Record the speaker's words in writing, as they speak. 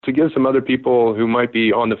to give some other people who might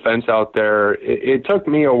be on the fence out there, it took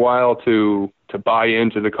me a while to buy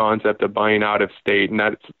into the concept of buying out of state. And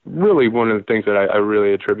that's really one of the things that I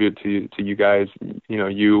really attribute to you guys,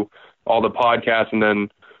 all the podcasts, and then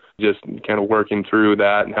just kind of working through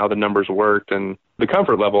that and how the numbers worked and the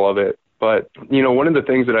comfort level of it. But, one of the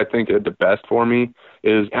things that I think did the best for me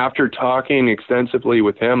is after talking extensively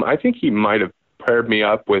with him, I think he might have paired me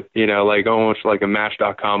up with, almost like a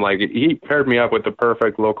Match.com. Like, he paired me up with the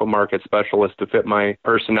perfect local market specialist to fit my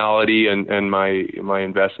personality and my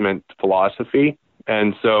investment philosophy.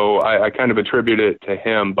 And so I kind of attribute it to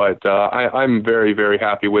him. But I'm very, very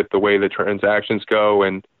happy with the way the transactions go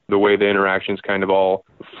and the way the interactions kind of all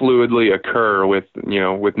fluidly occur with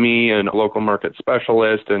me and a local market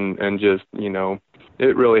specialist. And just,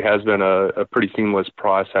 it really has been a pretty seamless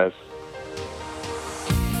process.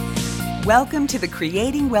 Welcome to the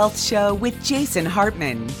Creating Wealth Show with Jason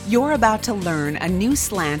Hartman. You're about to learn a new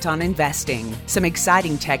slant on investing, some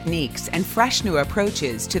exciting techniques, and fresh new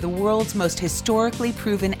approaches to the world's most historically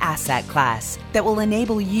proven asset class that will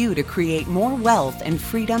enable you to create more wealth and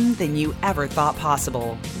freedom than you ever thought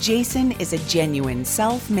possible. Jason is a genuine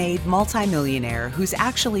self-made multimillionaire who's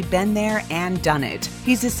actually been there and done it.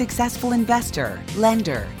 He's a successful investor,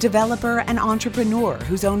 lender, developer, and entrepreneur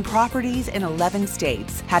who's owned properties in 11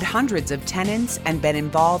 states, had hundreds of tenants, and been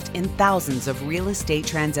involved in thousands of real estate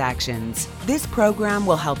transactions. This program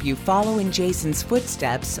will help you follow in Jason's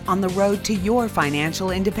footsteps on the road to your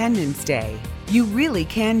financial independence day. You really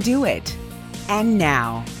can do it. And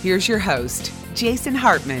now, here's your host, Jason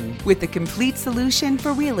Hartman, with the complete solution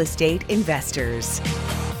for real estate investors.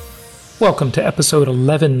 Welcome to episode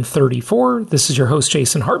 1134. This is your host,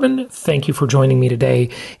 Jason Hartman. Thank you for joining me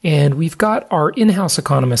today. And we've got our in-house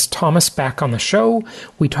economist, Thomas, back on the show.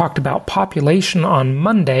 We talked about population on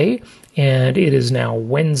Monday, and it is now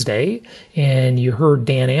Wednesday. And you heard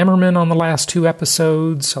Dan Ammerman on the last two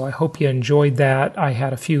episodes, so I hope you enjoyed that. I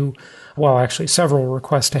had several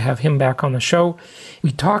requests to have him back on the show.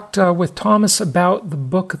 We talked with Thomas about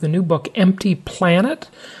the new book, Empty Planet,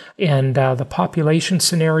 and the population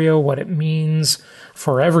scenario, what it means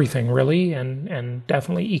for everything, really, and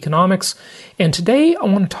definitely economics. And today I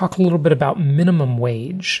want to talk a little bit about minimum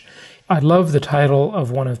wage. I love the title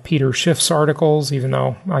of one of Peter Schiff's articles, even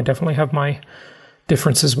though I definitely have my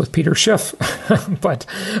differences with Peter Schiff. But,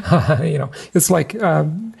 it's like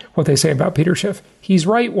what they say about Peter Schiff. He's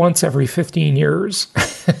right once every 15 years.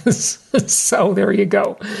 So there you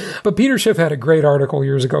go. But Peter Schiff had a great article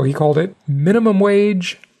years ago. He called it Minimum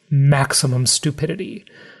Wage, Maximum Stupidity.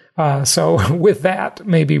 So with that,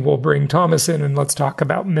 maybe we'll bring Thomas in and let's talk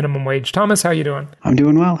about minimum wage. Thomas, how you doing? I'm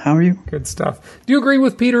doing well. How are you? Good stuff. Do you agree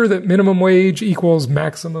with Peter that minimum wage equals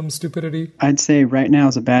maximum stupidity? I'd say right now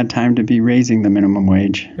is a bad time to be raising the minimum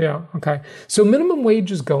wage. Yeah, okay. So minimum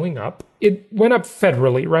wage is going up. It went up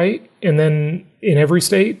federally, right? And then in every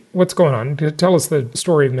state? What's going on? Tell us the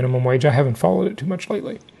story of minimum wage. I haven't followed it too much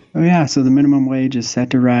lately. Oh, yeah. So the minimum wage is set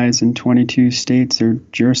to rise in 22 states or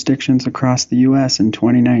jurisdictions across the U.S. in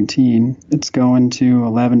 2019. It's going to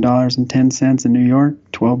 $11.10 in New York,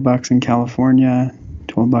 $12 in California,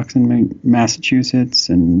 $12 in Massachusetts,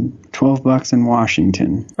 and $12 in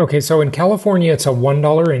Washington. Okay, so in California, it's a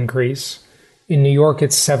 $1 increase. In New York,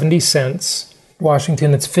 it's 70 cents.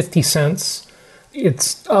 Washington, it's 50 cents.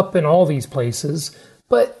 It's up in all these places.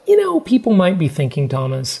 But, people might be thinking,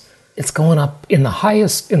 Thomas, it's going up in the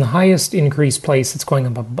highest increase place. It's going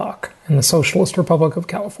up $1 in the Socialist Republic of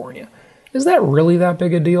California. Is that really that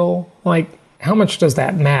big a deal? Like, how much does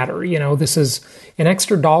that matter? This is an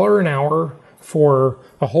extra $1 an hour for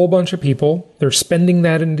a whole bunch of people. They're spending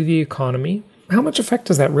that into the economy. How much effect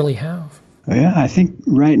does that really have? Yeah, I think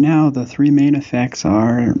right now the three main effects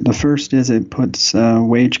are, the first is it puts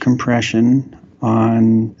wage compression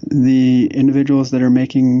on the individuals that are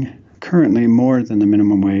making currently more than the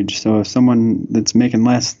minimum wage. So if someone that's making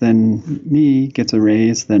less than me gets a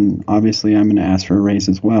raise, then obviously I'm going to ask for a raise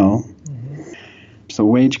as well. Mm-hmm. So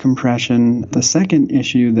wage compression. The second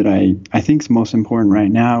issue that I think is most important right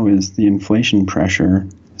now is the inflation pressure.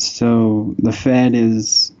 So the Fed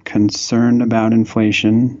is concerned about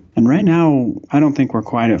inflation. And right now, I don't think we're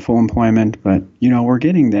quite at full employment, but, we're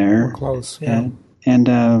getting there. We're close, yeah. And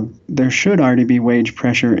there should already be wage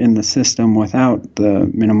pressure in the system without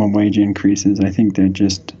the minimum wage increases. I think that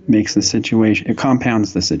just makes the situation, it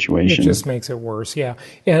compounds the situation. It just makes it worse, yeah.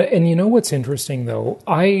 And what's interesting, though?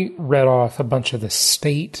 I read off a bunch of the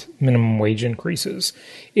state minimum wage increases.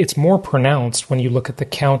 It's more pronounced when you look at the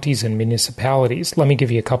counties and municipalities. Let me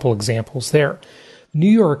give you a couple examples there. New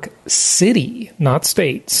York City, not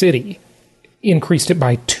state, city, increased it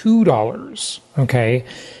by $2. Okay.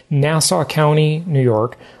 Nassau County, New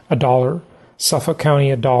York, $1. Suffolk County,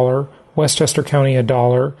 $1. Westchester County,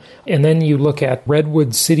 $1. And then you look at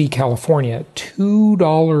Redwood City, California,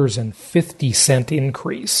 $2.50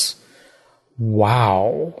 increase.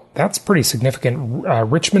 Wow. That's pretty significant.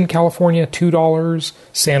 Richmond, California, $2.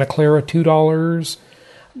 Santa Clara, $2.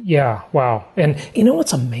 Yeah, wow. And you know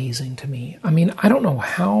what's amazing to me? I mean, I don't know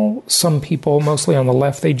how some people, mostly on the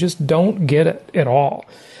left, they just don't get it at all.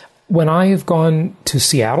 When I have gone to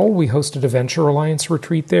Seattle, we hosted a Venture Alliance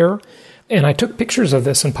retreat there, and I took pictures of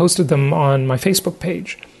this and posted them on my Facebook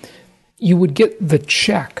page. You would get the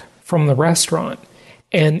check from the restaurant,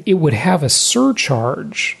 and it would have a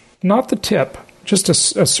surcharge, not the tip, just a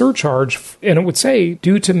surcharge, and it would say,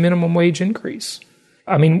 due to minimum wage increase.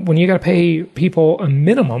 I mean, when you got to pay people a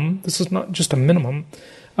minimum, this is not just a minimum,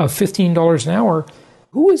 of $15 an hour,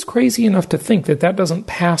 who is crazy enough to think that that doesn't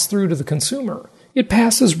pass through to the consumer? It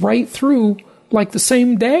passes right through like the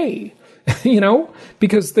same day,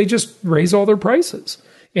 because they just raise all their prices.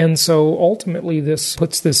 And so ultimately this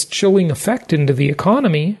puts this chilling effect into the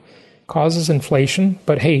economy, causes inflation.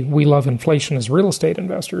 But hey, we love inflation as real estate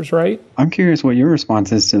investors, right? I'm curious what your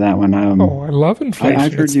response is to that one. I love inflation.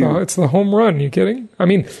 I've heard it's the home run. You kidding? I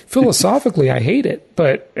mean, philosophically, I hate it.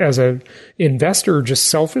 But as an investor, just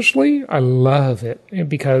selfishly, I love it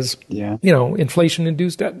because,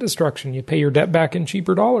 inflation-induced debt destruction. You pay your debt back in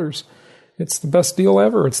cheaper dollars. It's the best deal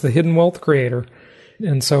ever. It's the hidden wealth creator.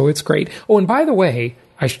 And so it's great. Oh, and by the way,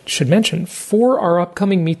 I should mention, for our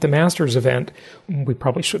upcoming Meet the Masters event, we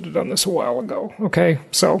probably should have done this a while ago, okay?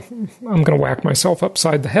 So I'm going to whack myself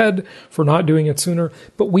upside the head for not doing it sooner.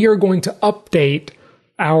 But we are going to update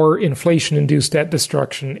our inflation-induced debt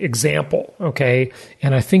destruction example, okay?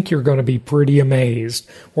 And I think you're going to be pretty amazed.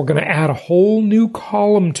 We're going to add a whole new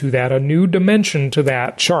column to that, a new dimension to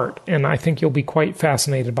that chart, and I think you'll be quite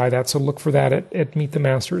fascinated by that. So look for that at Meet the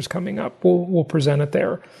Masters coming up. We'll present it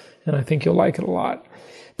there, and I think you'll like it a lot.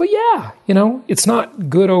 But yeah, it's not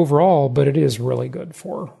good overall, but it is really good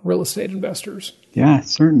for real estate investors. Yeah,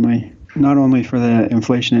 certainly. Not only for the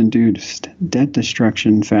inflation-induced debt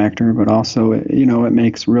destruction factor, but also, it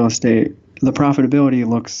makes real estate, the profitability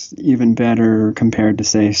looks even better compared to,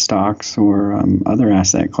 say, stocks or other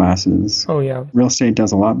asset classes. Oh, yeah. Real estate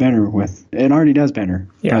does a lot better it already does better,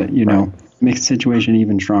 yeah, but, right. Makes the situation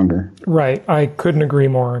even stronger. Right. I couldn't agree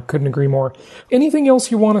more. Anything else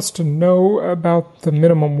you want us to know about the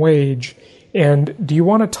minimum wage? And do you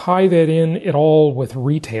want to tie that in at all with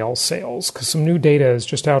retail sales? Because some new data is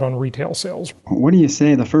just out on retail sales. What do you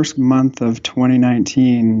say? The first month of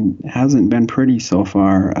 2019 hasn't been pretty so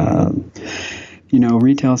far.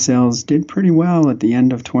 Retail sales did pretty well at the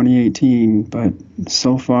end of 2018, but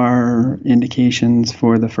so far indications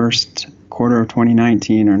for the first quarter of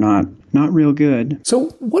 2019 are not real good. So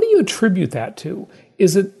what do you attribute that to?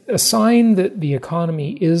 Is it a sign that the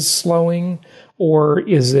economy is slowing, or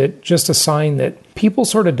is it just a sign that people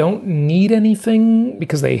sort of don't need anything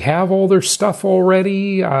because they have all their stuff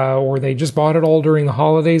already, or they just bought it all during the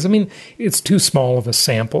holidays? I mean, it's too small of a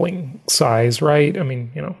sampling size, right? I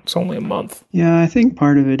mean, it's only a month. Yeah, I think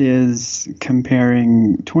part of it is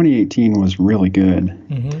comparing 2018 was really good.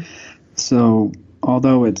 Mm-hmm. So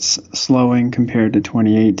although it's slowing compared to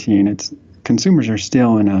 2018, consumers are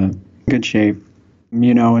still in a good shape.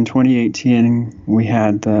 In 2018, we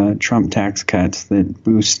had the Trump tax cuts that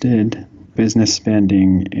boosted business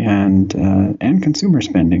spending and consumer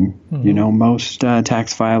spending. Mm-hmm. Most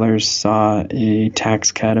tax filers saw a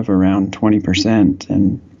tax cut of around 20%,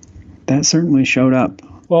 and that certainly showed up.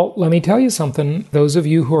 Well, let me tell you something. Those of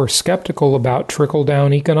you who are skeptical about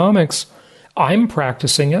trickle-down economics, I'm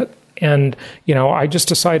practicing it. And, I just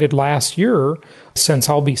decided last year, since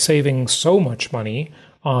I'll be saving so much money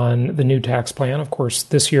on the new tax plan, of course,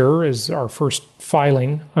 this year is our first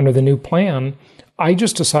filing under the new plan, I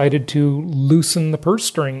just decided to loosen the purse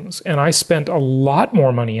strings. And I spent a lot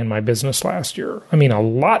more money in my business last year. I mean, a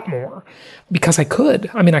lot more, because I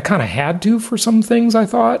could. I mean, I kind of had to for some things, I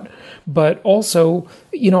thought. But also,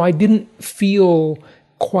 I didn't feel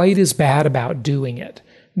quite as bad about doing it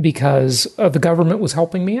because the government was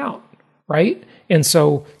helping me out. Right? And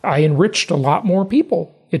so I enriched a lot more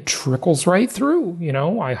people. It trickles right through.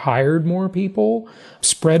 I hired more people,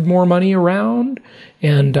 spread more money around.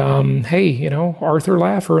 And, hey, Arthur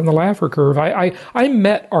Laffer and the Laffer curve. I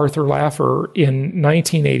met Arthur Laffer in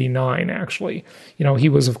 1989, actually. He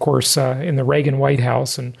was, of course, in the Reagan White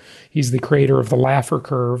House, and he's the creator of the Laffer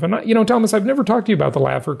curve. And, Thomas, I've never talked to you about the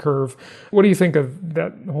Laffer curve. What do you think of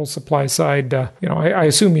that whole supply side? I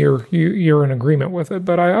assume you're in agreement with it,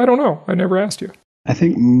 but I don't know. I never asked you. I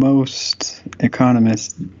think most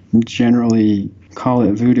economists generally call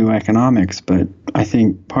it voodoo economics, but I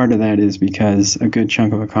think part of that is because a good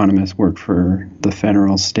chunk of economists work for the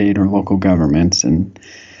federal, state, or local governments, and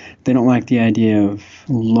they don't like the idea of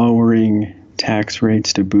lowering tax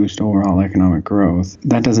rates to boost overall economic growth.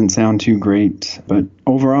 That doesn't sound too great, but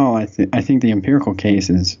overall, I think the empirical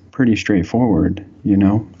case is pretty straightforward.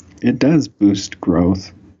 It does boost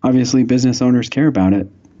growth. Obviously, business owners care about it,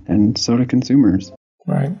 and so do consumers.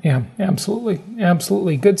 Right. Yeah, absolutely.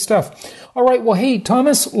 Absolutely. Good stuff. All right. Well, hey,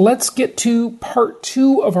 Thomas, let's get to part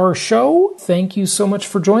 2 of our show. Thank you so much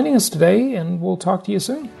for joining us today, and we'll talk to you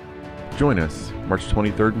soon. Join us March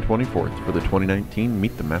 23rd and 24th for the 2019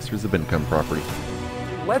 Meet the Masters of Income Property.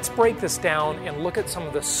 Let's break this down and look at some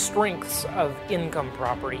of the strengths of income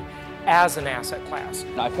property as an asset class.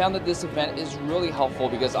 I found that this event is really helpful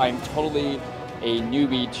because I'm totally a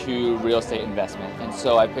newbie to real estate investment, and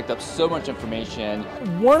so I picked up so much information.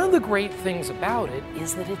 One of the great things about it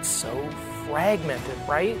is that it's so fragmented,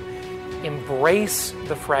 right? Embrace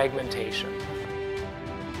the fragmentation.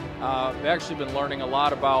 I've actually been learning a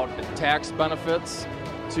lot about tax benefits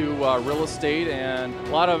to real estate, and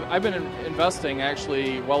I've been investing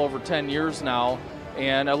actually well over 10 years now,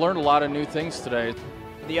 and I learned a lot of new things today.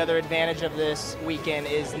 The other advantage of this weekend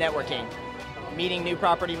is networking. Meeting new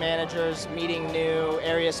property managers, meeting new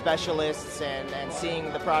area specialists, and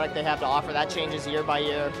seeing the product they have to offer. That changes year by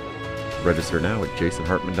year. Register now at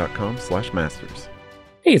jasonhartman.com/masters.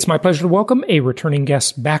 Hey, it's my pleasure to welcome a returning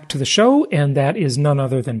guest back to the show, and that is none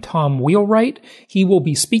other than Tom Wheelwright. He will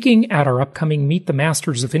be speaking at our upcoming Meet the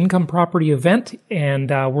Masters of Income Property event,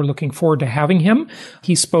 and we're looking forward to having him.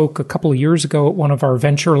 He spoke a couple of years ago at one of our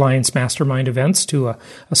Venture Alliance Mastermind events to a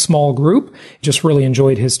small group. Just really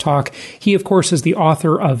enjoyed his talk. He, of course, is the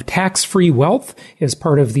author of Tax-Free Wealth, as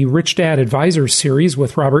part of the Rich Dad Advisors series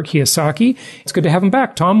with Robert Kiyosaki. It's good to have him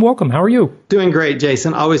back. Tom, welcome. How are you? Doing great,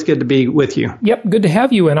 Jason. Always good to be with you. Yep, good to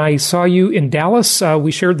have you. And I saw you in Dallas.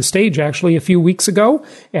 We shared the stage actually a few weeks ago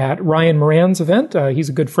at Ryan Moran's event. He's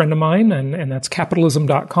a good friend of mine, and that's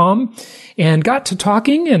capitalism.com. And got to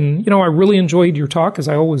talking, and, I really enjoyed your talk, as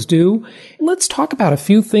I always do. Let's talk about a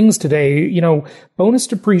few things today. Bonus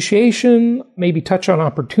depreciation, maybe touch on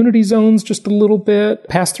opportunity zones just a little bit,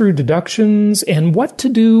 pass-through deductions, and what to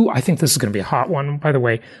do. I think this is going to be a hot one, by the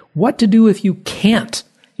way. What to do if you can't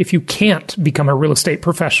become a real estate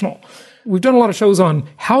professional. We've done a lot of shows on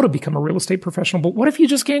how to become a real estate professional, but what if you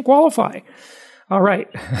just can't qualify? All right.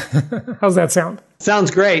 How's that sound?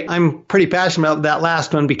 Sounds great. I'm pretty passionate about that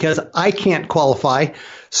last one because I can't qualify.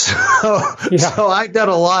 So I've done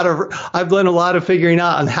a lot of figuring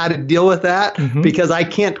out on how to deal with that because I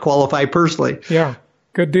can't qualify personally. Yeah.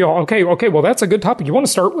 Good deal. Okay. Well, that's a good topic. You want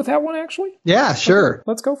to start with that one, actually? Yeah, sure. Okay,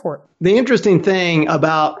 let's go for it. The interesting thing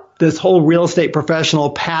about this whole real estate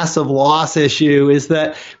professional passive loss issue is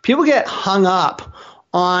that people get hung up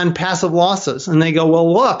on passive losses, and they go,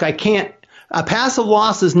 well, look, a passive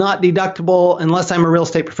loss is not deductible unless I'm a real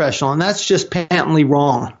estate professional, and that's just patently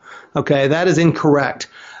wrong. Okay, that is incorrect.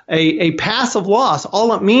 A passive loss,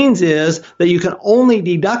 all it means is that you can only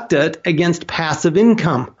deduct it against passive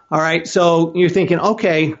income. All right, so you're thinking,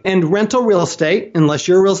 okay, and rental real estate, unless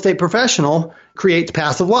you're a real estate professional, creates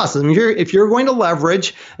passive losses. If you're going to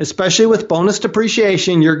leverage, especially with bonus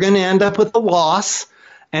depreciation, you're going to end up with a loss,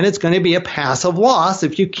 and it's going to be a passive loss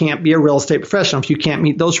if you can't be a real estate professional, if you can't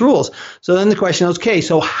meet those rules. So then the question is, okay,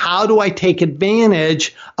 so how do I take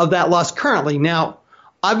advantage of that loss currently? Now,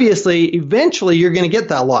 obviously, eventually you're going to get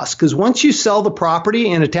that loss because once you sell the property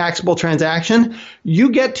in a taxable transaction,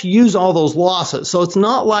 you get to use all those losses. So it's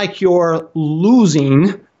not like you're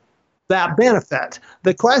losing that benefit.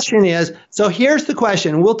 The question is, so here's the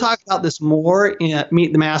question. We'll talk about this more in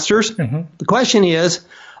Meet the Masters. The question is,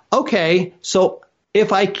 okay, so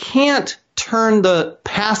if I can't turn the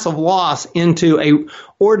passive loss into a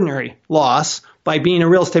ordinary loss by being a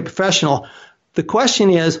real estate professional, the question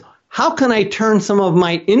is, how can I turn some of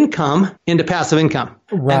my income into passive income?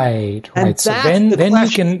 Right. So then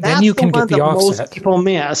you can get the offset. Most people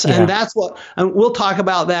miss, and that's what. And we'll talk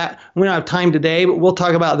about that. We don't have time today, but we'll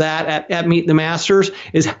talk about that at Meet the Masters.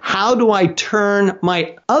 Is how do I turn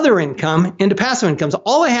my other income into passive income? So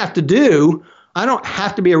all I have to do, I don't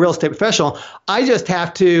have to be a real estate professional. I just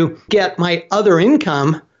have to get my other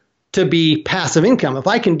income to be passive income. If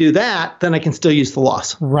I can do that, then I can still use the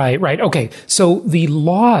loss. Right. Okay. So the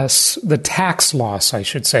loss, the tax loss, I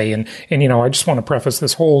should say, and I just want to preface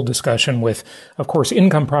this whole discussion with, of course,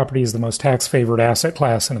 income property is the most tax favored asset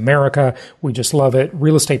class in America. We just love it.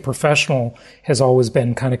 Real estate professional has always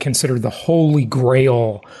been kind of considered the holy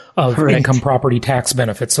grail of Correct. income property tax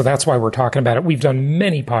benefits. So that's why we're talking about it. We've done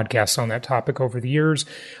many podcasts on that topic over the years.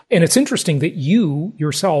 And it's interesting that you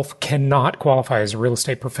yourself cannot qualify as a real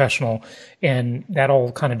estate professional. And that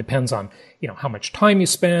all kind of depends on, how much time you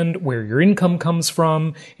spend, where your income comes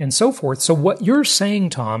from, and so forth. So what you're saying,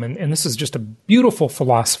 Tom, and this is just a beautiful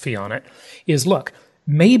philosophy on it, is look,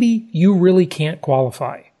 maybe you really can't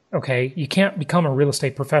qualify. Okay. You can't become a real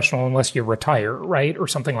estate professional unless you retire, right? Or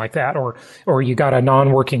something like that. Or you got a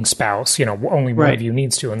non-working spouse, only one of you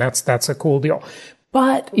needs to. And that's a cool deal.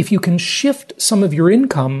 But if you can shift some of your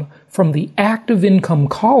income from the active income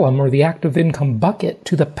column or the active income bucket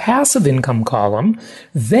to the passive income column,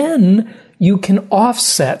 then you can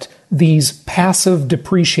offset these passive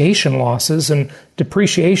depreciation losses. And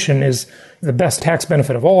depreciation is the best tax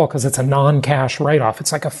benefit of all because it's a non-cash write-off.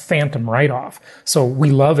 It's like a phantom write-off. So we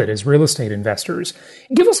love it as real estate investors.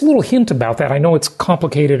 Give us a little hint about that. I know it's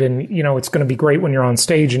complicated and, it's going to be great when you're on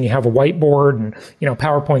stage and you have a whiteboard and,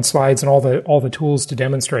 PowerPoint slides and all the tools to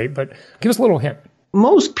demonstrate, but give us a little hint.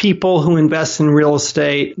 Most people who invest in real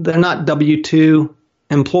estate, they're not W-2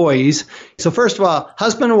 employees. So first of all,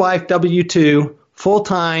 husband and wife, W-2,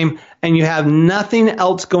 full-time, and you have nothing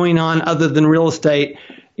else going on other than real estate,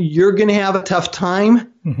 you're going to have a tough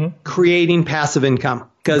time creating passive income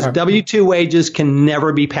because W-2 wages can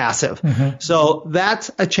never be passive. So that's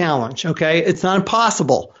a challenge, okay? It's not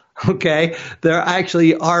impossible, okay? There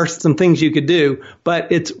actually are some things you could do,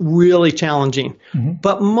 but it's really challenging.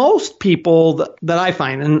 But most people that I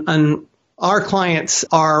find, and our clients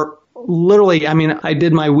are literally, I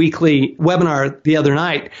did my weekly webinar the other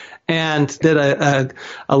night and did a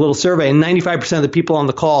little survey, and 95% of the people on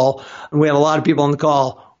the call, and we had a lot of people on the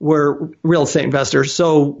call, were real estate investors.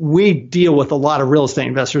 So we deal with a lot of real estate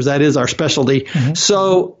investors. That is our specialty.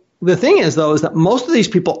 So the thing is, though, is that most of these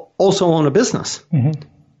people also own a business.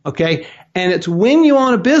 Okay. And it's when you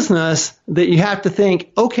own a business that you have to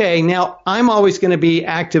think, okay, now I'm always going to be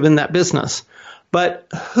active in that business, but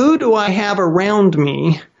who do I have around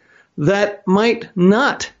me that might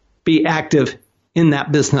not be active in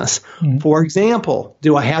that business? For example,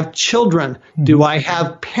 do I have children? Do I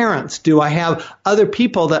have parents? Do I have other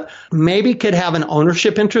people that maybe could have an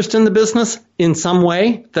ownership interest in the business in some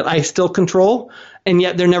way that I still control? And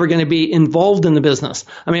yet they're never going to be involved in the business.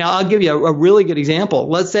 I'll give you a really good example.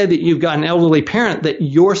 Let's say that you've got an elderly parent that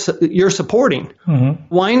you're supporting.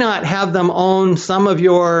 Why not have them own some of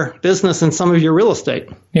your business and some of your real estate?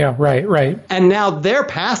 Yeah, right. And now they're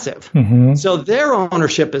passive. So their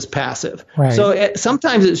ownership is passive. So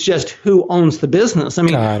sometimes it's just who owns the business.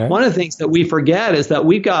 One of the things that we forget is that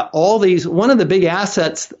we've got all these, one of the big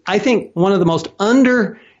assets, I think one of the most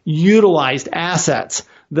underutilized assets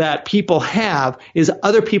that people have is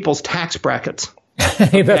other people's tax brackets.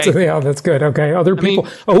 Okay. That's good. Okay. Other people,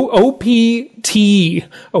 OPT,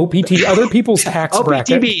 other people's tax brackets.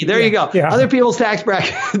 OPTB, there you go. Yeah. Other people's tax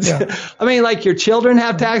brackets. Yeah. Like your children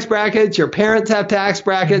have tax brackets, your parents have tax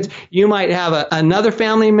brackets. You might have another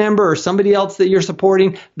family member or somebody else that you're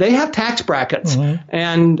supporting. They have tax brackets.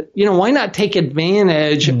 And, why not take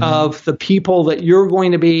advantage of the people that you're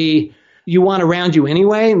going to be you want around you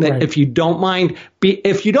anyway, that if you don't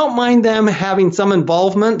mind them having some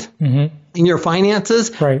involvement in your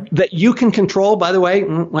finances that you can control. By the way,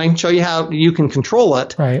 I can show you how you can control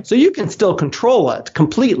it. So you can still control it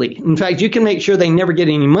completely. In fact, you can make sure they never get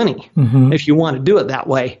any money if you want to do it that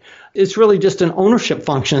way. It's really just an ownership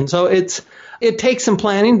function. So it takes some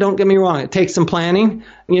planning. Don't get me wrong. It takes some planning.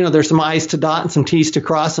 There's some I's to dot and some T's to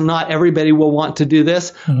cross, and not everybody will want to do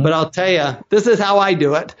this. But I'll tell you, this is how I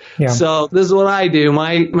do it. Yeah. So this is what I do.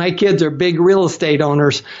 My kids are big real estate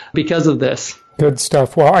owners because of this. Good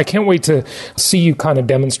stuff. Well, I can't wait to see you kind of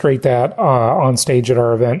demonstrate that on stage at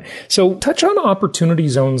our event. So touch on opportunity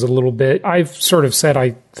zones a little bit. I've sort of said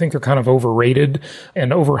I think they're kind of overrated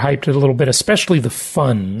and overhyped a little bit, especially the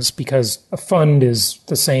funds, because a fund is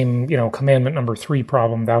the same, commandment number 3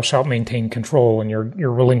 problem, thou shalt maintain control, and you're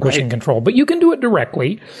relinquishing control. But you can do it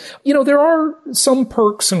directly. There are some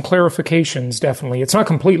perks and clarifications, definitely. It's not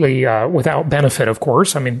completely without benefit, of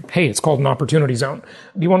course. Hey, it's called an opportunity zone.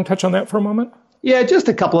 Do you want to touch on that for a moment? Yeah, just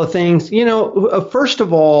a couple of things. First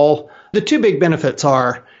of all, the 2 big benefits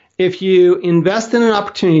are if you invest in an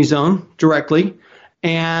opportunity zone directly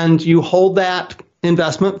and you hold that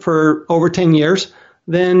investment for over 10 years,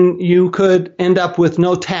 then you could end up with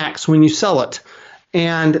no tax when you sell it.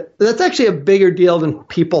 And that's actually a bigger deal than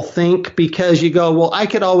people think, because you go, well, I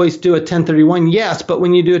could always do a 1031. Yes, but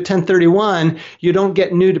when you do a 1031, you don't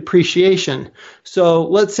get new depreciation. So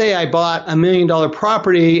let's say I bought $1 million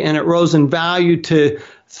property and it rose in value to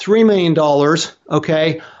 $3 million.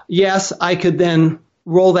 Okay. Yes, I could then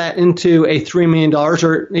roll that into a $3 million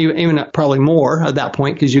or even probably more at that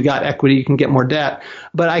point because you got equity, you can get more debt.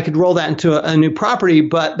 But I could roll that into a new property,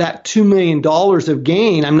 but that $2 million of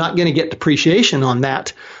gain, I'm not going to get depreciation on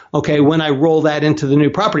that. Okay, when I roll that into the new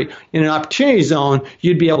property. In an opportunity zone,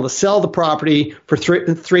 you'd be able to sell the property for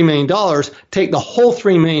 $3 million, take the whole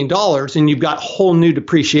 $3 million, and you've got whole new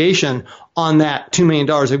depreciation on that $2 million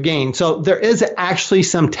of gain. So there is actually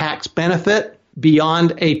some tax benefit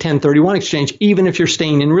beyond a 1031 exchange, even if you're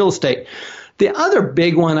staying in real estate. The other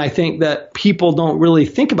big one I think that people don't really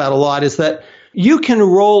think about a lot is that you can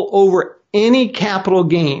roll over any capital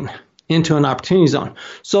gain into an opportunity zone.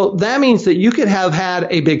 So that means that you could have had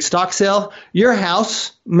a big stock sale. Your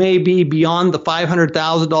house may be beyond the $500,000,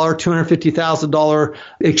 $250,000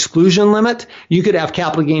 exclusion limit. You could have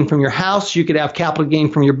capital gain from your house. You could have capital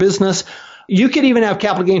gain from your business. You could even have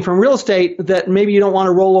capital gain from real estate that maybe you don't want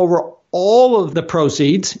to roll over all of the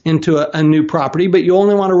proceeds into a new property, but you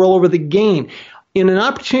only want to roll over the gain. In an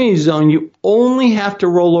opportunity zone, you only have to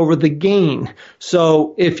roll over the gain.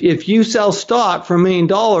 So if you sell stock for $1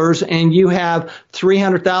 million and you have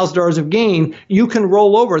 $300,000 of gain, you can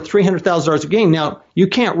roll over $300,000 of gain. Now, you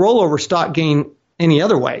can't roll over stock gain any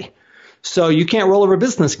other way. So you can't roll over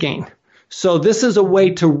business gain. So this is a way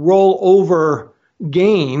to roll over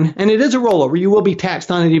gain, and it is a rollover. You will be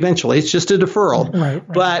taxed on it eventually. It's just a deferral. Right.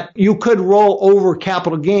 But you could roll over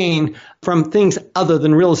capital gain from things other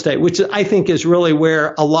than real estate, which I think is really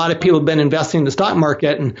where a lot of people have been investing in the stock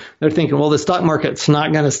market, and they're thinking, well, the stock market's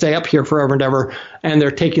not going to stay up here forever and ever, and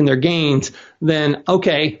they're taking their gains. Then,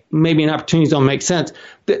 okay, maybe an opportunity zone makes sense.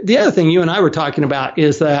 The other thing you and I were talking about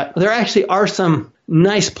is that there actually are some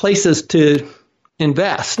nice places to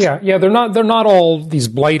invest. Yeah, they're not all these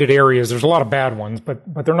blighted areas. There's a lot of bad ones, but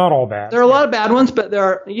they're not all bad. There are a lot of bad ones, but there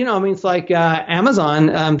are, it's like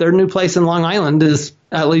Amazon, their new place in Long Island is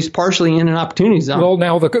at least partially in an opportunity zone. Well,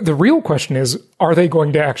 now the real question is, are they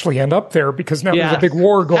going to actually end up there? Because now there's a big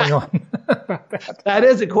war going on. That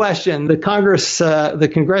is a question. The the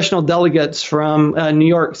congressional delegates from New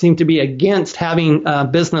York seem to be against having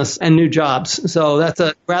business and new jobs. So that's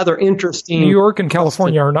a rather interesting. New York and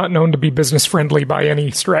California are not known to be business friendly by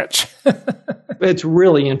any stretch. It's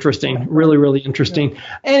really interesting, really, really interesting.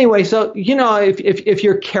 Anyway, so, if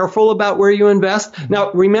you're careful about where you invest,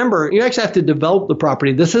 now remember, you actually have to develop the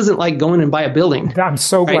property. This isn't like going and buy a building. I'm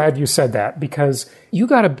so glad you said that, because you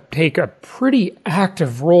got to take a pretty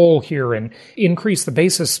active role here and increase the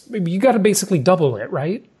basis. You got to basically double it,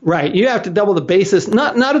 right? Right. You have to double the basis,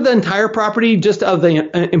 not of the entire property, just of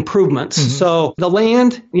the improvements. Mm-hmm. So the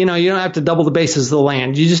land, you don't have to double the basis of the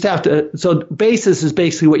land. You just have to. So basis is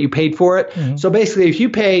basically what you paid for it. Mm-hmm. So basically, if you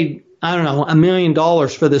paid, I don't know, $1 million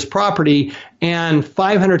for this property and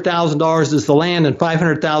 $500,000 is the land and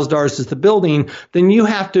 $500,000 is the building, then you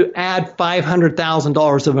have to add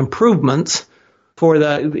 $500,000 of improvements for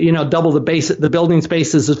the, double the base. The building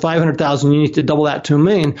spaces is $500,000. You need to double that to $1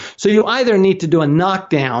 million. So you either need to do a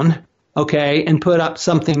knockdown, okay, and put up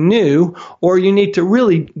something new, or you need to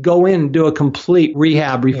really go in and do a complete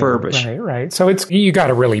rehab refurbish. Yeah, right. So you got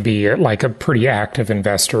to really be like a pretty active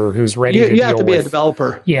investor who's ready to deal with. You have to be a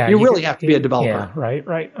developer. Yeah, you really have to be a developer. Yeah,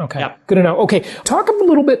 right. Okay, yeah. Good to know. Okay, talk a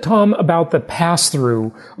little bit, Tom, about the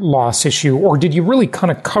pass-through loss issue, or did you really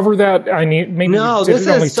kind of cover that? I mean, maybe no, this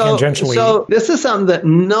is tangentially. So this is something that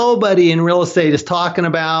nobody in real estate is talking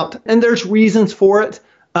about, and there's reasons for it.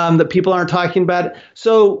 That people aren't talking about.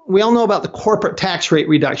 So we all know about the corporate tax rate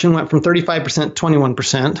reduction, went from 35% to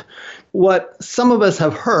 21%. What some of us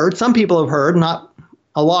have heard, some people have heard, not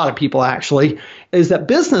a lot of people actually, is that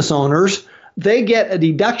business owners, they get a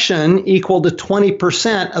deduction equal to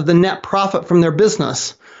 20% of the net profit from their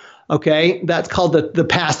business. Okay, that's called the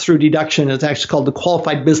pass-through deduction. It's actually called the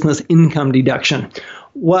qualified business income deduction.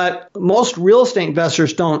 What most real estate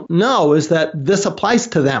investors don't know is that this applies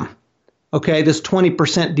to them. Okay, this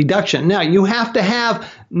 20% deduction. Now, you have to have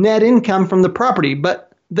net income from the property, but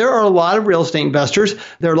there are a lot of real estate investors.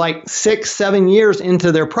 They're like 6-7 years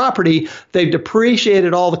into their property. They've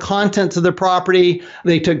depreciated all the contents of their property.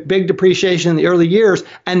 They took big depreciation in the early years,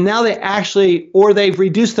 and now they've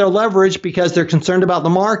reduced their leverage because they're concerned about the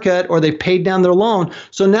market, or they've paid down their loan.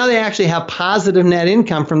 So now they actually have positive net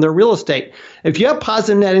income from their real estate. If you have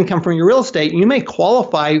positive net income from your real estate, you may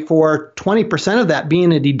qualify for 20% of that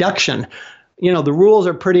being a deduction. The rules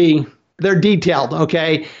are they're detailed,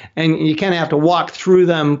 okay? And you kind of have to walk through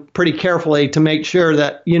them pretty carefully to make sure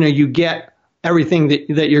that, you get everything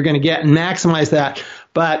that you're going to get and maximize that.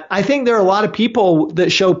 But I think there are a lot of people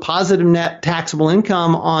that show positive net taxable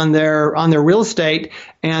income on their real estate,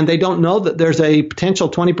 and they don't know that there's a potential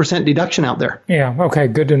 20% deduction out there. Yeah. Okay.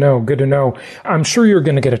 Good to know. Good to know. I'm sure you're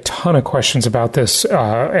going to get a ton of questions about this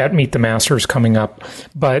at Meet the Masters coming up,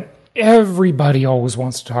 but everybody always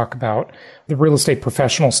wants to talk about the real estate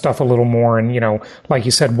professional stuff a little more. And, like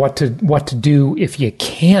you said, what to do if you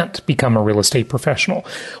can't become a real estate professional.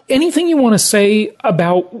 Anything you want to say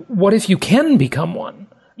about what if you can become one?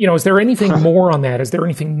 Is there anything more on that? Is there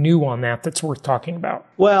anything new on that that's worth talking about?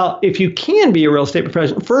 Well, if you can be a real estate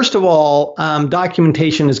professional, first of all,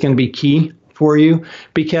 documentation is going to be key for you,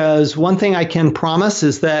 because one thing I can promise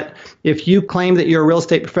is that if you claim that you're a real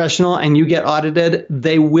estate professional and you get audited,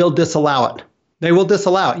 they will disallow it. They will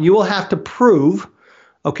disallow it. You will have to prove,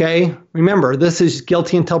 okay, remember, this is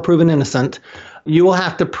guilty until proven innocent. You will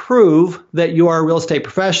have to prove that you are a real estate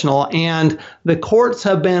professional. And the courts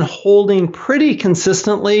have been holding pretty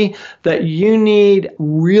consistently that you need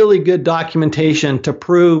really good documentation to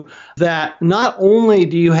prove that not only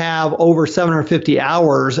do you have over 750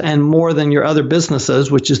 hours and more than your other businesses,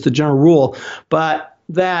 which is the general rule, but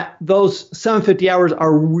that those 750 hours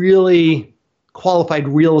are really qualified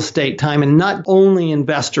real estate time and not only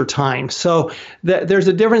investor time. So there's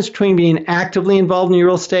a difference between being actively involved in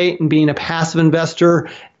real estate and being a passive investor.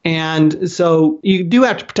 And so you do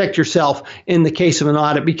have to protect yourself in the case of an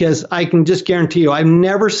audit, because I can just guarantee you, I've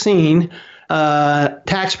never seen a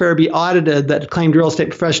taxpayer be audited that claimed real estate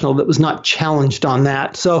professional that was not challenged on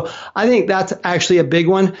that. So I think that's actually a big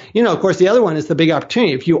one. Of course, the other one is the big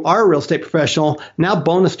opportunity. If you are a real estate professional, now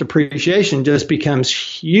bonus depreciation just becomes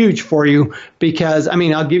huge for you, because,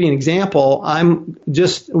 I'll give you an example. I'm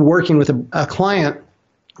just working with a client,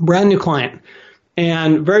 brand new client,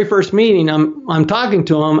 and very first meeting, I'm talking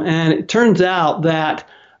to them, and it turns out that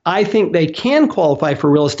I think they can qualify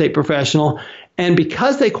for real estate professional. And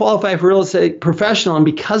because they qualify for real estate professional and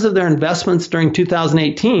because of their investments during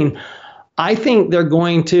 2018, I think they're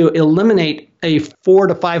going to eliminate a $400,000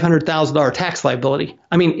 to $500,000 tax liability.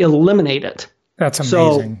 Eliminate it. That's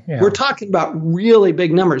amazing. So we're talking about really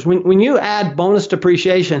big numbers. When you add bonus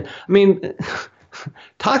depreciation,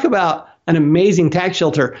 talk about an amazing tax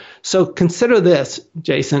shelter. So consider this,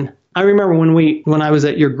 Jason. I remember when I was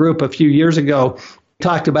at your group a few years ago,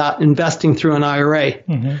 talked about investing through an IRA.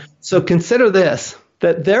 Mm-hmm. So consider this,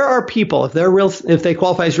 that there are people, if they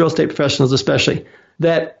qualify as real estate professionals especially,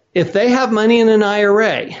 that if they have money in an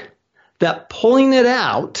IRA, that pulling it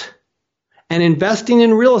out and investing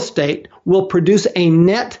in real estate will produce a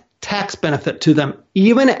net tax benefit to them,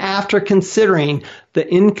 even after considering the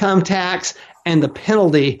income tax and the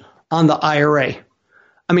penalty on the IRA.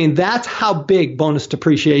 That's how big bonus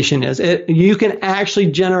depreciation is. You can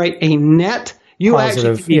actually generate a net. You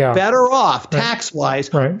positive, actually be better off tax-wise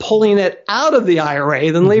pulling it out of the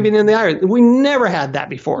IRA than leaving it in the IRA. We never had that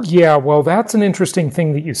before. Yeah, well, that's an interesting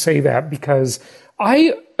thing that you say that, because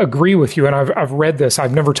I agree with you, and I've read this.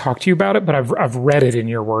 I've never talked to you about it, but I've read it in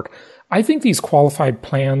your work. I think these qualified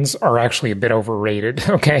plans are actually a bit overrated,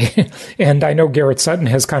 okay? And I know Garrett Sutton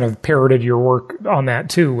has kind of parroted your work on that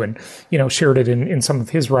too, and, shared it in some of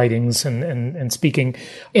his writings and speaking.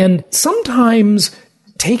 And sometimes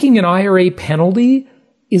taking an IRA penalty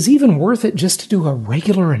is even worth it just to do a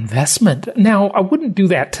regular investment. Now, I wouldn't do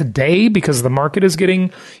that today because the market is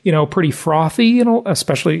getting, pretty frothy,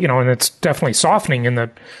 especially, and it's definitely softening in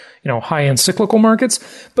the, high-end cyclical markets.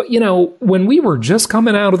 But, when we were just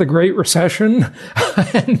coming out of the Great Recession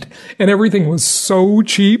and everything was so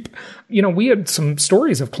cheap, we had some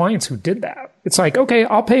stories of clients who did that. It's like, okay,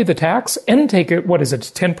 I'll pay the tax and take it,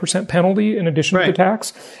 10% penalty in addition to the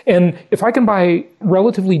tax. And if I can buy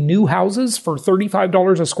relatively new houses for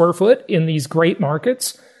 $35 a square foot in these great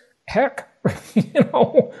markets, heck,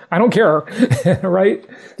 I don't care, right?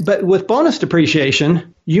 But with bonus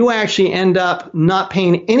depreciation, you actually end up not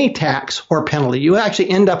paying any tax or penalty. You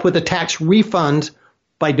actually end up with a tax refund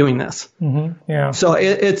by doing this. Mm-hmm. Yeah. So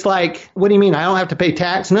it's like, what do you mean? I don't have to pay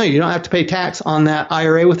tax? No, you don't have to pay tax on that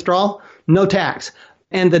IRA withdrawal. No tax.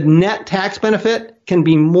 And the net tax benefit can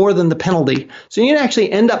be more than the penalty. So you can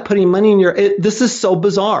actually end up putting money in this is so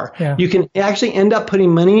bizarre. Yeah. You can actually end up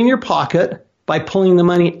putting money in your pocket by pulling the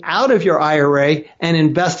money out of your IRA and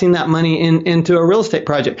investing that money into a real estate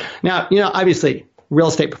project. Now, obviously, real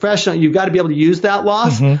estate professional, you've got to be able to use that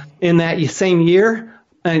loss in that same year.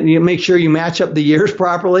 And you make sure you match up the years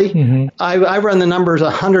properly. Mm-hmm. I've run the numbers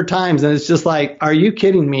 100 times, and it's just like, are you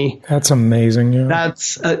kidding me? That's amazing. Yeah.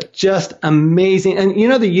 That's just amazing. And,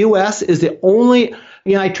 the U.S. is the only,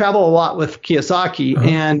 I travel a lot with Kiyosaki,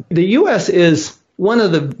 and the U.S. is one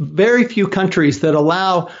of the very few countries that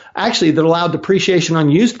allow depreciation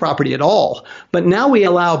on used property at all. But now we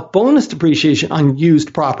allow bonus depreciation on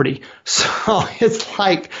used property. So it's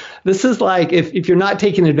like, this is like, if you're not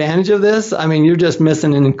taking advantage of this, I mean, you're just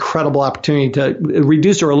missing an incredible opportunity to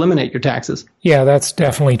reduce or eliminate your taxes. Yeah, that's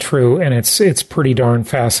definitely true. And it's pretty darn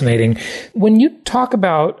fascinating. When you talk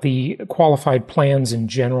about the qualified plans in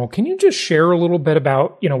general, can you just share a little bit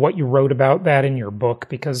about, what you wrote about that in your book?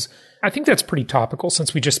 Because I think that's pretty topical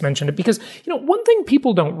since we just mentioned it. Because, one thing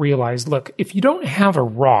people don't realize, look, if you don't have a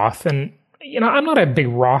Roth, and I'm not a big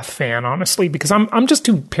Roth fan, honestly, because I'm just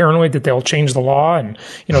too paranoid that they'll change the law and,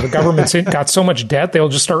 the government's got so much debt, they'll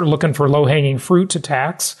just start looking for low-hanging fruit to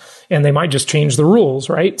tax, and they might just change the rules,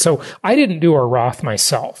 right? So I didn't do a Roth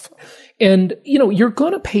myself. And, you're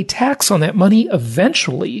going to pay tax on that money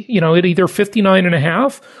eventually, at either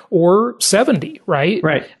 59.5 or 70, right?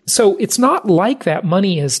 Right. So it's not like that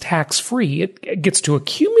money is tax-free. It gets to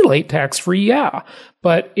accumulate tax-free, yeah,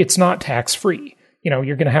 but it's not tax-free. You're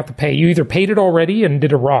going to have to pay. You either paid it already and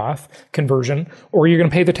did a Roth conversion, or you're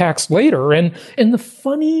going to pay the tax later. And the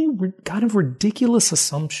funny, kind of ridiculous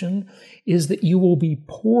assumption is that you will be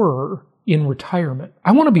poorer in retirement.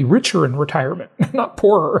 I want to be richer in retirement, not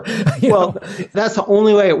poorer. Well, that's the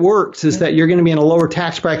only way it works, is that you're going to be in a lower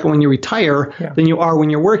tax bracket when you retire than you are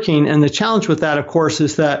when you're working. And the challenge with that, of course,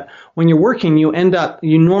 is that when you're working, you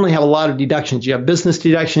normally have a lot of deductions. You have business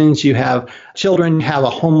deductions, you have children, you have a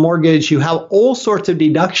home mortgage, you have all sorts of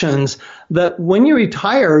deductions that when you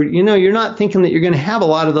retire, you're not thinking that you're going to have a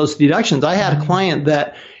lot of those deductions. I had a client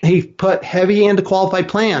that he put heavy into qualified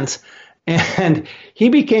plans, and he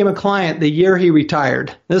became a client the year he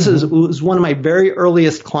retired. This was one of my very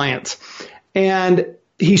earliest clients. And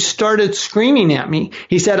he started screaming at me.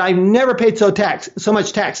 He said, "I've never paid so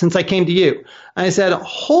much tax since I came to you." And I said,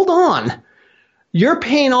 "Hold on. You're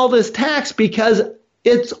paying all this tax because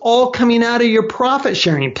it's all coming out of your profit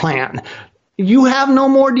sharing plan. You have no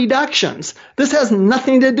more deductions. This has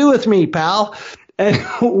nothing to do with me, pal." And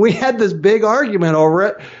we had this big argument over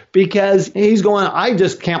it because he's going, "I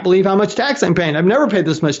just can't believe how much tax I'm paying. I've never paid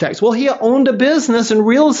this much tax." Well, he owned a business in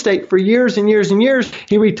real estate for years and years and years.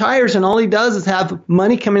 He retires and all he does is have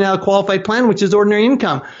money coming out of qualified plan, which is ordinary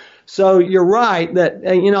income. So you're right that,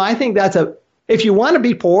 I think if you want to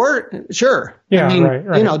be poor, sure. Yeah,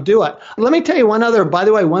 right. Do it. Let me tell you one other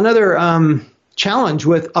challenge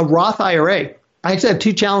with a Roth IRA. I actually have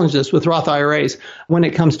two challenges with Roth IRAs when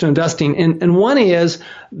it comes to investing. And one is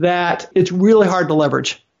that it's really hard to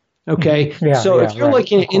leverage. Okay. If you're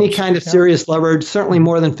looking at any kind of serious leverage, certainly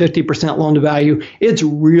more than 50% loan to value, it's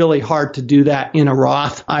really hard to do that in a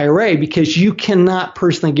Roth IRA because you cannot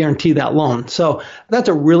personally guarantee that loan. So that's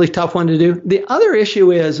a really tough one to do. The other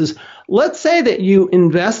issue is let's say that you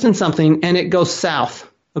invest in something and it goes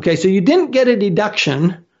south. Okay. So you didn't get a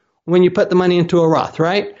deduction when you put the money into a Roth,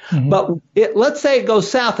 right? But let's say it goes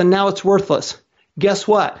south and now it's worthless. Guess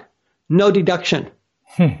what? No deduction.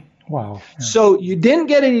 Wow. Yeah. So you didn't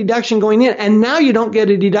get a deduction going in, and now you don't get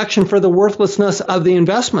a deduction for the worthlessness of the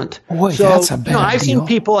investment. Boy, that's a bad deal. I've seen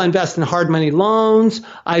people invest in hard money loans.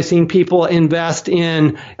 I've seen people invest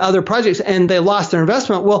in other projects, and they lost their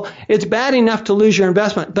investment. Well, it's bad enough to lose your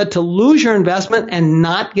investment, but to lose your investment and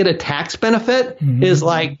not get a tax benefit is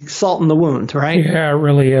like salt in the wound, right? Yeah, it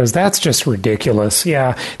really is. That's just ridiculous.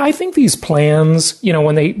 Yeah. I think these plans,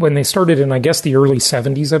 when they started in, I guess, the early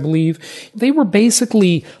 70s, I believe, they were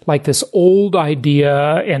basically like this old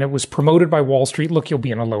idea, and it was promoted by Wall Street. Look, you'll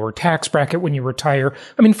be in a lower tax bracket when you retire.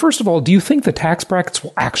 I mean, first of all, do you think the tax brackets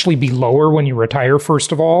will actually be lower when you retire,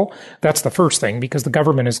 first of all? That's the first thing, because the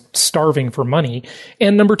government is starving for money.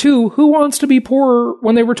 And number two, who wants to be poorer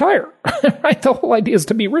when they retire? Right? The whole idea is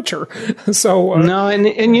to be richer. So no,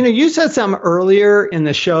 and you said something earlier in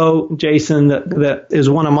the show, Jason, that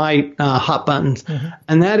is one of my hot buttons.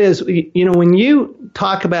 And that is, when you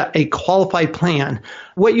talk about a qualified plan,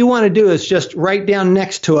 what you want to do is just write down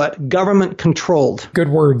next to it, government controlled. Good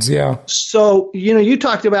words, yeah. So, you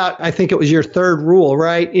talked about, I think it was your third rule,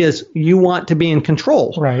 right, is you want to be in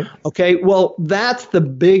control. Right. Okay, well, that's the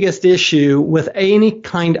biggest issue with any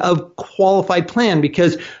kind of qualified plan,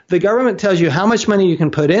 because the government tells you how much money you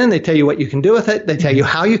can put in. They tell you what you can do with it. They tell you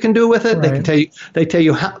how you can do with it. Right. They tell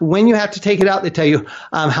you when you have to take it out. They tell you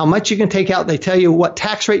how much you can take out. They tell you what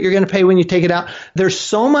tax rate you're going to pay when you take it out. There's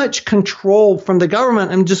so much control from the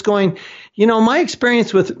government. I'm just going, my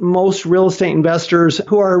experience with most real estate investors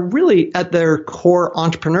who are really at their core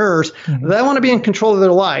entrepreneurs, they want to be in control of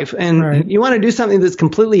their life. And you want to do something that's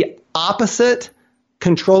completely opposite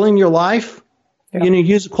controlling your life. Yeah.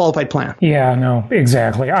 Use a qualified plan. Yeah, no,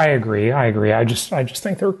 exactly. I agree. I just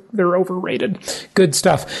think they're overrated. Good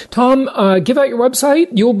stuff. Tom, give out your website.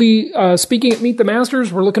 You'll be speaking at Meet the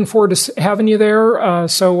Masters. We're looking forward to having you there.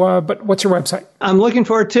 But what's your website? I'm looking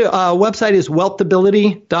forward to. Website is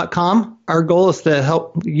wealthability.com. Our goal is to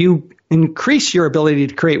help you increase your ability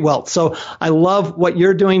to create wealth. So I love what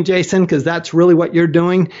you're doing, Jason, because that's really what you're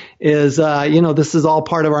doing is, this is all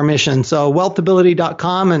part of our mission. So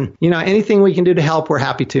wealthability.com, and, anything we can do to help, we're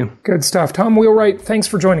happy to. Good stuff. Tom Wheelwright, thanks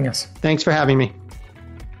for joining us. Thanks for having me.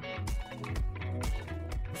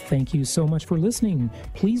 Thank you so much for listening.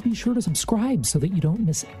 Please be sure to subscribe so that you don't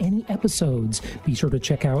miss any episodes. Be sure to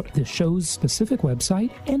check out the show's specific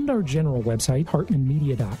website and our general website,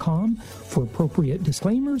 hartmanmedia.com, for appropriate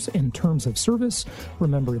disclaimers and terms of service.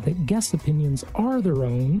 Remember that guest opinions are their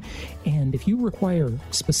own, and if you require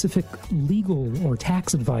specific legal or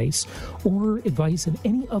tax advice or advice in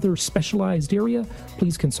any other specialized area,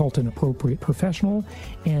 please consult an appropriate professional.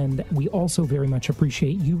 And we also very much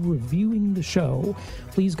appreciate you reviewing the show.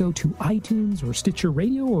 Please go to iTunes or Stitcher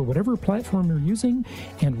Radio or whatever platform you're using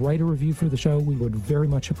and write a review for the show. We would very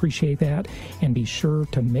much appreciate that. And be sure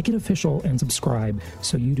to make it official and subscribe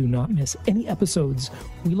so you do not miss any episodes.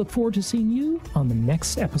 We look forward to seeing you on the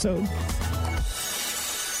next episode.